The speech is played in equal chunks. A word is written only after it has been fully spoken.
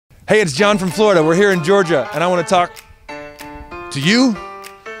Hey, it's John from Florida. We're here in Georgia, and I want to talk to you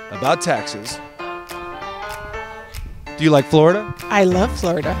about taxes. Do you like Florida? I love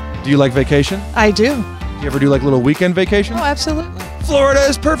Florida. Do you like vacation? I do. Do you ever do like little weekend vacation? Oh, absolutely. Florida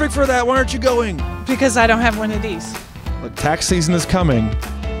is perfect for that. Why aren't you going? Because I don't have one of these. Look, tax season is coming,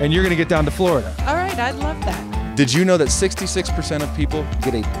 and you're going to get down to Florida. All right, I'd love that. Did you know that 66% of people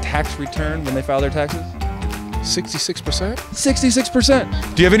get a tax return when they file their taxes? 66%?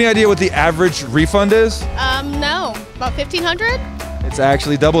 66%. Do you have any idea what the average refund is? No. About 1,500? It's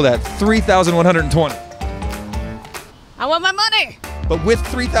actually double that, 3,120. I want my money. But with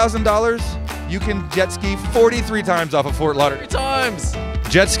 $3,000, you can jet ski 43 times off of Fort Lauderdale. 3 times!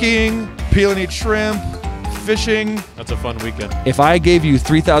 Jet skiing, peeling eat shrimp, fishing. That's a fun weekend. If I gave you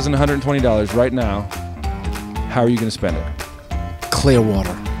 $3,120 right now, how are you going to spend it?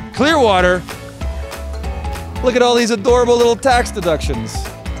 Clearwater. Clearwater? Look at all these adorable little tax deductions.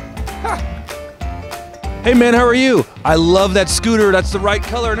 Ha. Hey man, how are you? I love that scooter. That's the right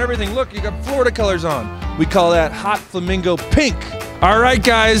color and everything. Look, you got Florida colors on. We call that hot flamingo pink. All right,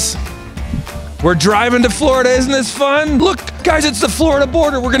 guys. We're driving to Florida. Isn't this fun? Look, guys, it's the Florida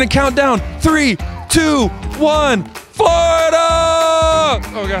border. We're going to count down. 3, 2, 1. Florida!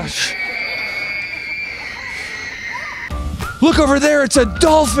 Oh, gosh. Look over there. It's a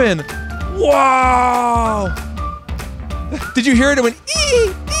dolphin. Wow. Did you hear it? It went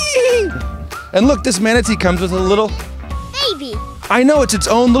ee, ee. And look, this manatee comes with a little Baby. I know, it's its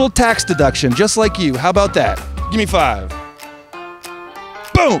own little tax deduction, just like you. How about that? Give me 5.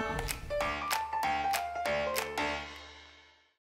 Boom!